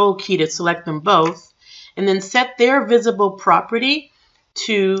control key to select them both and then set their visible property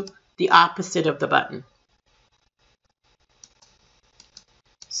to the opposite of the button.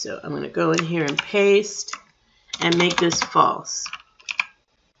 So I'm going to go in here and paste and make this false.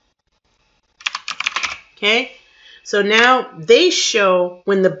 Okay, so now they show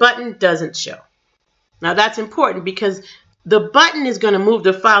when the button doesn't show. Now that's important because the button is going to move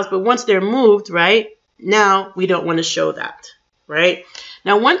the files, but once they're moved, right, now we don't want to show that, right?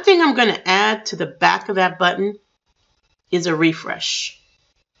 Now one thing I'm going to add to the back of that button is a refresh,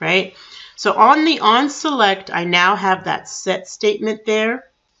 right? So on the on select, I now have that set statement there.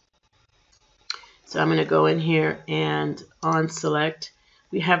 So I'm going to go in here and on select.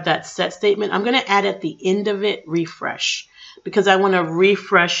 We have that set statement. I'm going to add at the end of it refresh because I want to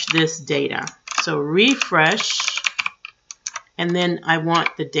refresh this data. So refresh, and then I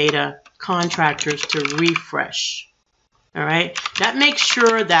want the data contractors to refresh. All right. That makes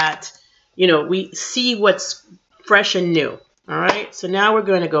sure that, you know, we see what's fresh and new. All right. So now we're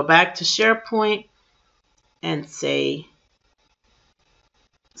going to go back to SharePoint and say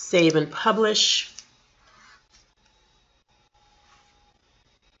save and publish.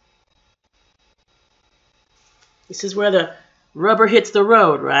 This is where the rubber hits the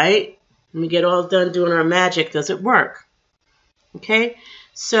road, right? When we get all done doing our magic, does it work? Okay,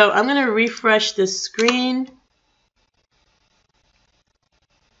 so I'm going to refresh this screen.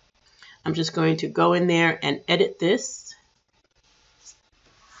 I'm just going to go in there and edit this.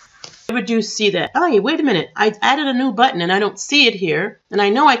 Ever do see that? Oh, wait a minute. I added a new button and I don't see it here. And I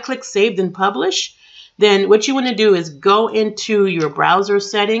know I clicked saved and publish. Then what you want to do is go into your browser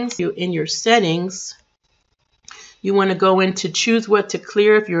settings. In your settings, you want to go into choose what to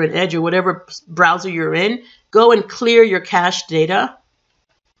clear if you're in Edge or whatever browser you're in. Go and clear your cache data.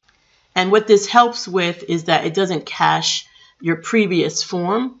 And what this helps with is that it doesn't cache your previous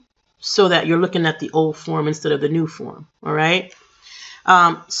form so that you're looking at the old form instead of the new form. All right.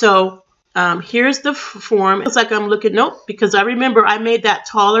 Here's the form. It's like I'm looking, nope, because I remember I made that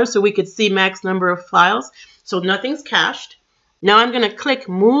taller so we could see max number of files. So nothing's cached. Now I'm going to click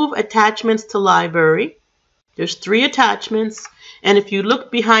Move Attachments to Library. There's 3 attachments, and if you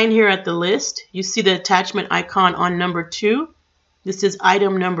look behind here at the list, you see the attachment icon on number 2. This is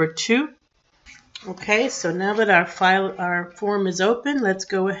item number 2. Okay, so now that our form is open, let's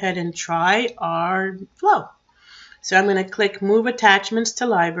go ahead and try our flow. So I'm going to click Move Attachments to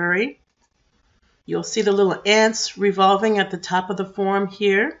Library. You'll see the little ants revolving at the top of the form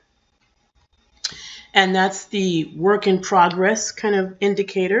here, and that's the work in progress kind of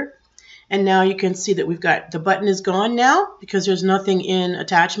indicator. And now you can see that we've got the button is gone now because there's nothing in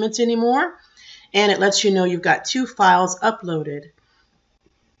attachments anymore. And it lets you know you've got 2 files uploaded.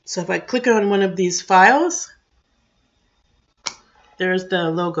 So if I click on one of these files, there's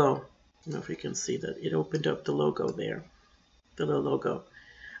the logo. I don't know if you can see that it opened up the logo there, the little logo.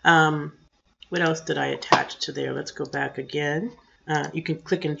 What else did I attach to there? Let's go back again. You can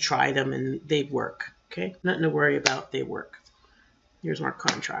click and try them and they work. Okay, nothing to worry about, they work. Here's our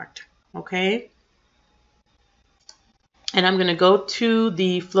contract. Okay, and I'm going to go to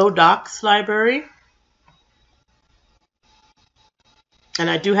the Flow Docs library, and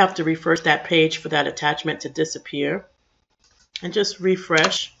I do have to refresh that page for that attachment to disappear, and just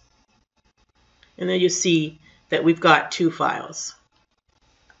refresh, and then you see that we've got 2 files.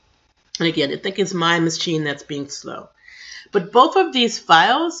 And again, I think it's my machine that's being slow, but both of these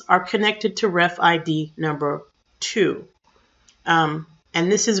files are connected to ref ID number 2. And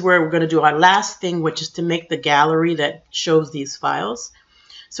this is where we're going to do our last thing, which is to make the gallery that shows these files.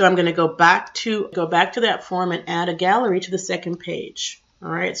 So I'm going to go back to that form and add a gallery to the second page. All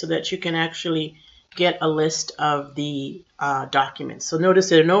right, so that you can actually get a list of the documents. So notice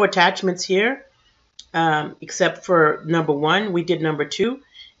there are no attachments here, except for number 1. We did number 2,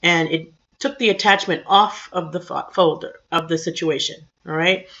 and it took the attachment off of the folder of the situation. All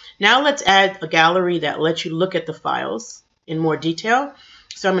right, now let's add a gallery that lets you look at the files in more detail.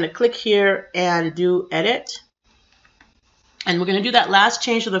 So I'm going to click here and do edit. And we're going to do that last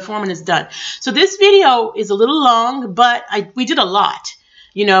change to the form and it's done. So this video is a little long, but we did a lot.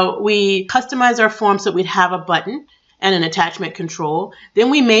 You know, we customized our form so we'd have a button and an attachment control.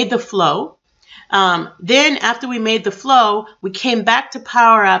 Then we made the flow. Then after we made the flow, we came back to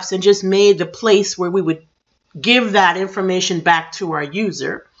PowerApps and just made the place where we would give that information back to our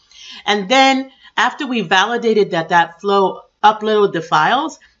user. And then after we validated that flow uploaded the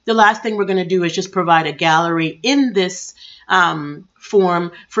files, the last thing we're going to do is just provide a gallery in this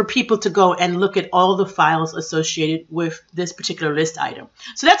form for people to go and look at all the files associated with this particular list item.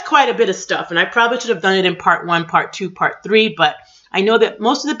 So that's quite a bit of stuff, and I probably should have done it in part 1, part 2, part 3, but I know that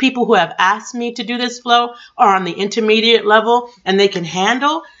most of the people who have asked me to do this flow are on the intermediate level and they can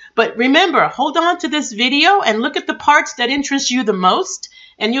handle But remember, hold on to this video and look at the parts that interest you the most,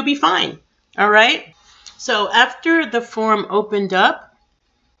 and you'll be fine. All right. So after the form opened up,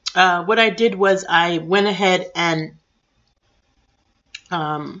 what I did was I went ahead and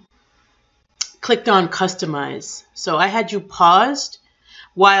clicked on Customize. So I had you paused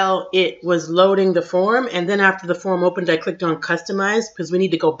while it was loading the form, and then after the form opened, I clicked on Customize because we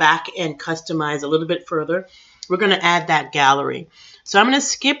need to go back and customize a little bit further. We're going to add that gallery. So I'm going to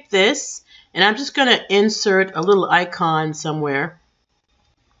skip this, and I'm just going to insert a little icon somewhere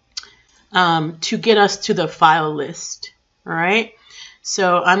to get us to the file list. All right.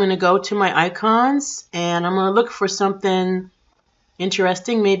 So I'm going to go to my icons, and I'm going to look for something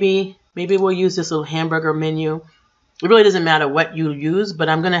interesting. Maybe we'll use this little hamburger menu. It really doesn't matter what you use, but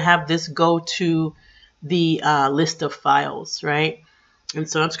I'm going to have this go to the list of files, right? And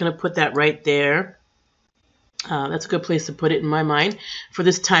so I'm just going to put that right there. That's a good place to put it in my mind for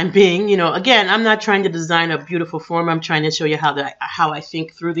this time being. You know, again, I'm not trying to design a beautiful form. I'm trying to show you how I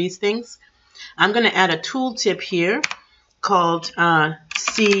think through these things. I'm going to add a tooltip here called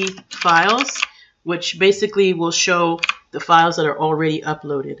See Files, which basically will show the files that are already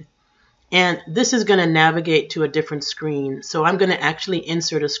uploaded. And this is going to navigate to a different screen. So I'm going to actually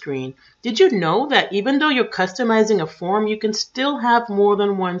insert a screen. Did you know that even though you're customizing a form, you can still have more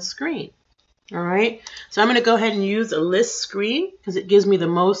than one screen? All right. So I'm going to go ahead and use a list screen because it gives me the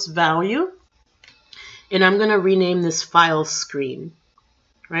most value. And I'm going to rename this Files screen.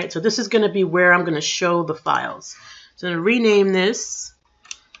 Right. So this is going to be where I'm going to show the files. So I'm going to rename this,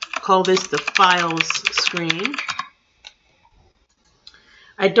 call this the Files screen.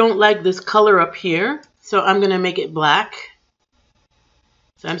 I don't like this color up here, so I'm going to make it black.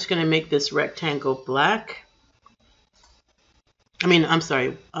 So I'm just going to make this rectangle black. I'm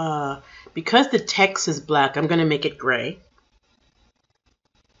sorry. Because the text is black, I'm going to make it gray.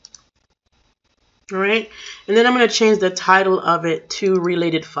 All right. And then I'm going to change the title of it to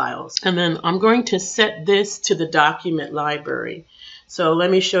Related Files. And then I'm going to set this to the document library. So let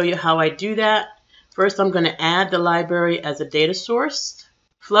me show you how I do that. First, I'm going to add the library as a data source.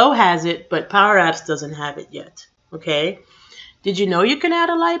 Flow has it, but PowerApps doesn't have it yet. Okay. Did you know you can add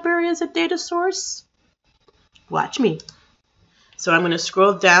a library as a data source? Watch me. So I'm going to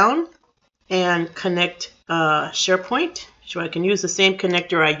scroll down and connect SharePoint. So I can use the same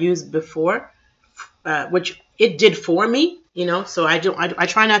connector I used before, which it did for me, you know, so I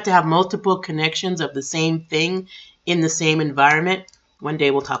try not to have multiple connections of the same thing in the same environment. One day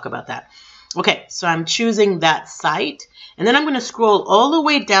we'll talk about that. Okay, so I'm choosing that site, and then I'm going to scroll all the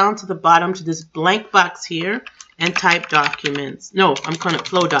way down to the bottom to this blank box here and type documents. No, I'm calling it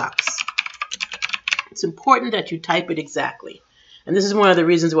Flow Docs. It's important that you type it exactly. And this is one of the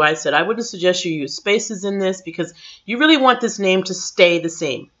reasons why I said I wouldn't suggest you use spaces in this, because you really want this name to stay the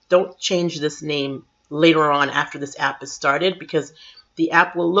same. Don't change this name later on after this app is started, because the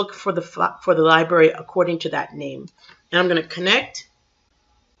app will look for the library according to that name. And I'm going to connect.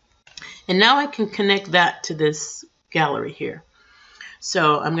 And now I can connect that to this gallery here.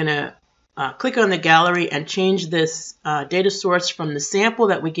 So I'm going to click on the gallery and change this data source from the sample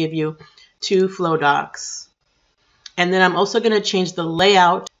that we give you to Flow Docs. And then I'm also going to change the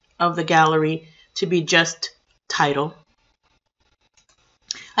layout of the gallery to be just title.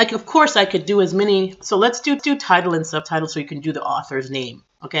 Of course, I could do as many. So let's do title and subtitle so you can do the author's name.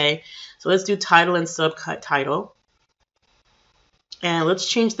 Okay, so let's do title and subtitle. And let's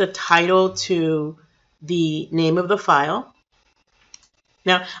change the title to the name of the file.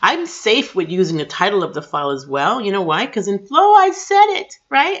 Now, I'm safe with using the title of the file as well. You know why? Because in Flow, I set it,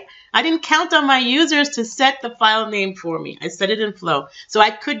 right? I didn't count on my users to set the file name for me. I set it in Flow. So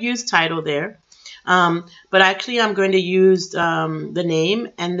I could use title there. But actually, I'm going to use the name.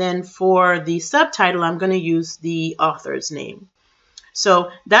 And then for the subtitle, I'm going to use the author's name.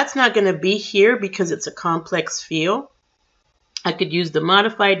 So that's not going to be here because it's a complex field. I could use the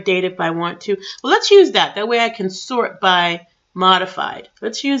modified date if I want to. Well, let's use that. That way I can sort by modified.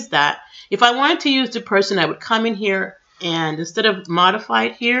 Let's use that. If I wanted to use the person, I would come in here, and instead of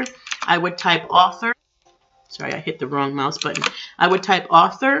modified here, I would type author. Sorry, I hit the wrong mouse button. I would type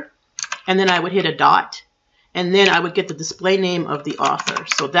author, and then I would hit a dot, and then I would get the display name of the author.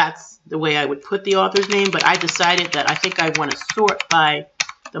 So that's the way I would put the author's name, but I decided that I think I want to sort by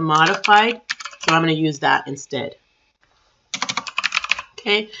the modified, so I'm going to use that instead.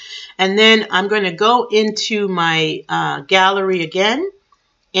 Okay, and then I'm going to go into my gallery again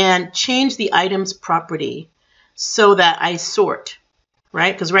and change the items property so that I sort,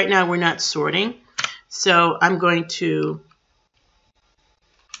 right? Because right now we're not sorting. So I'm going to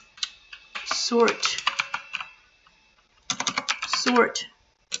sort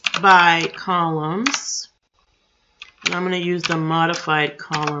by columns. And I'm going to use the modified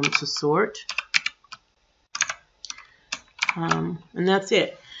column to sort. And that's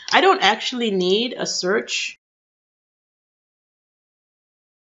it. I don't actually need a search.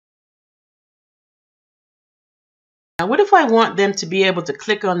 Now, what if I want them to be able to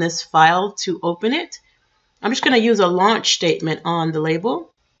click on this file to open it? I'm just going to use a launch statement on the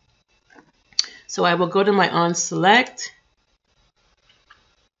label. So I will go to my onSelect.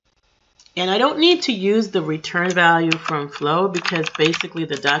 And I don't need to use the return value from Flow because basically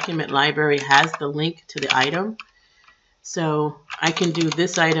the document library has the link to the item. So I can do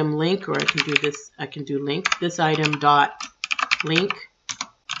this item link, or I can do this, I can do link, this item dot link.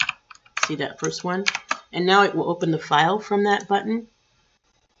 See that first one? And now it will open the file from that button.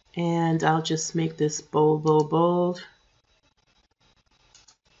 And I'll just make this bold, bold, bold.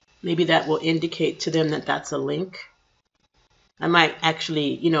 Maybe that will indicate to them that that's a link. I might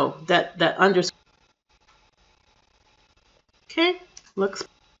actually, you know, that underscore. Okay, looks.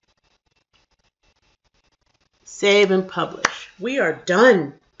 Save and publish. We are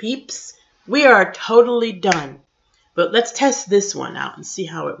done, peeps. We are totally done. But let's test this one out and see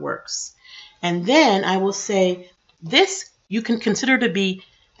how it works. And then I will say this you can consider to be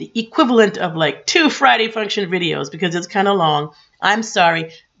the equivalent of like 2 Friday Function videos because it's kind of long. I'm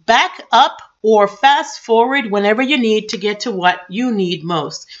sorry. Back up or fast forward whenever you need to get to what you need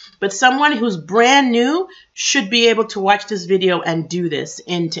most. But someone who's brand new should be able to watch this video and do this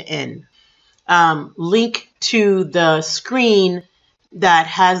end to end. Link to the screen that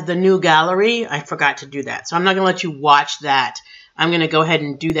has the new gallery. I forgot to do that. So I'm not going to let you watch that. I'm going to go ahead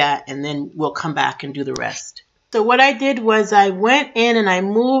and do that, and then we'll come back and do the rest. So what I did was I went in and I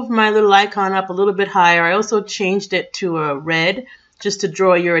moved my little icon up a little bit higher. I also changed it to a red just to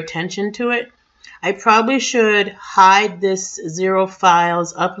draw your attention to it. I probably should hide this 0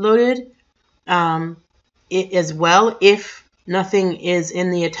 files uploaded as well if nothing is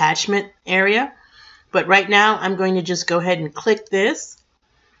in the attachment area. But right now I'm going to just go ahead and click this,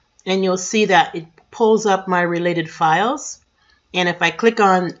 and you'll see that it pulls up my related files. And if I click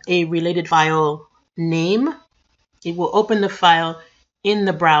on a related file name, it will open the file in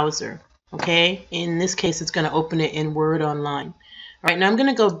the browser. Okay, in this case it's going to open it in Word Online. All right, now I'm going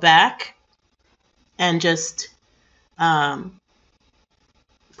to go back and just point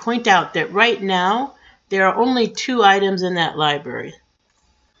out that right now there are only 2 items in that library.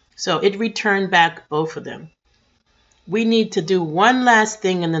 So it returned back both of them. We need to do one last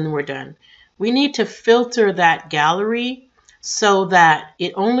thing and then we're done. We need to filter that gallery so that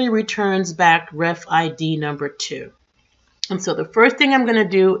it only returns back ref ID number 2. And so the first thing I'm going to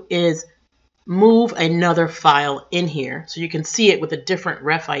do is move another file in here so you can see it with a different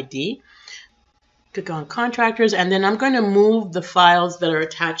ref ID. Click on contractors, and then I'm going to move the files that are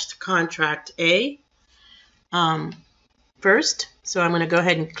attached to contract A first. So I'm going to go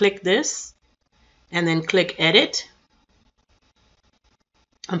ahead and click this and then click edit.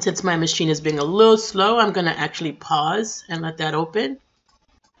 And since my machine is being a little slow, I'm going to actually pause and let that open.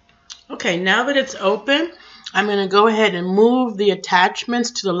 Okay, now that it's open, I'm going to go ahead and move the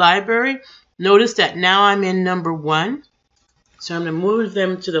attachments to the library. Notice that now I'm in number 1. So I'm going to move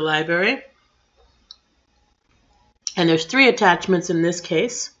them to the library. And there's 3 attachments in this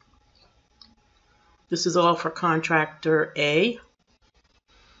case. This is all for contractor A.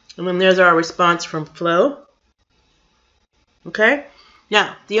 And then there's our response from Flow. Okay.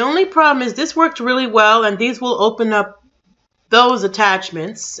 Now, the only problem is this worked really well, and these will open up those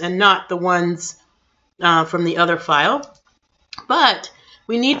attachments and not the ones from the other file. But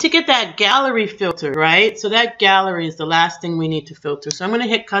we need to get that gallery filter, right? So that gallery is the last thing we need to filter. So I'm going to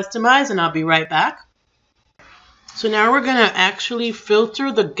hit Customize, and I'll be right back. So now we're going to actually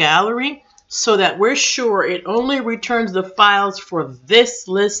filter the gallery so that we're sure it only returns the files for this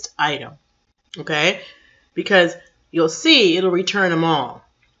list item. Okay? Because you'll see it'll return them all.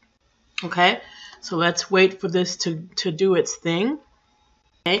 Okay, so let's wait for this to do its thing.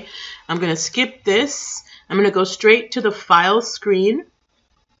 Okay, I'm going to skip this. I'm going to go straight to the file screen.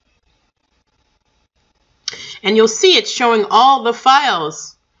 And you'll see it's showing all the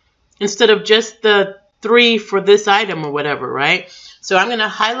files instead of just the 3 for this item or whatever, right? So I'm going to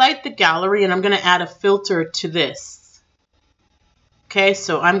highlight the gallery and I'm going to add a filter to this. Okay,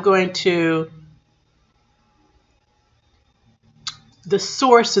 so I'm going to... The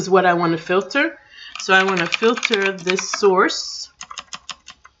source is what I want to filter. So I want to filter this source,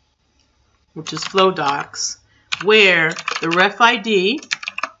 which is Flow Docs, where the ref ID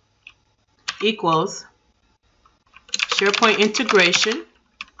equals SharePoint integration,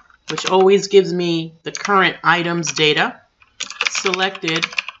 which always gives me the current items data, selected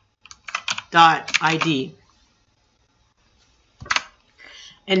 .id.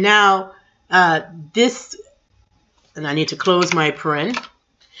 And now this, and I need to close my paren.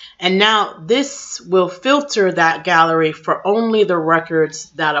 And now this will filter that gallery for only the records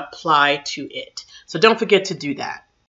that apply to it. So don't forget to do that.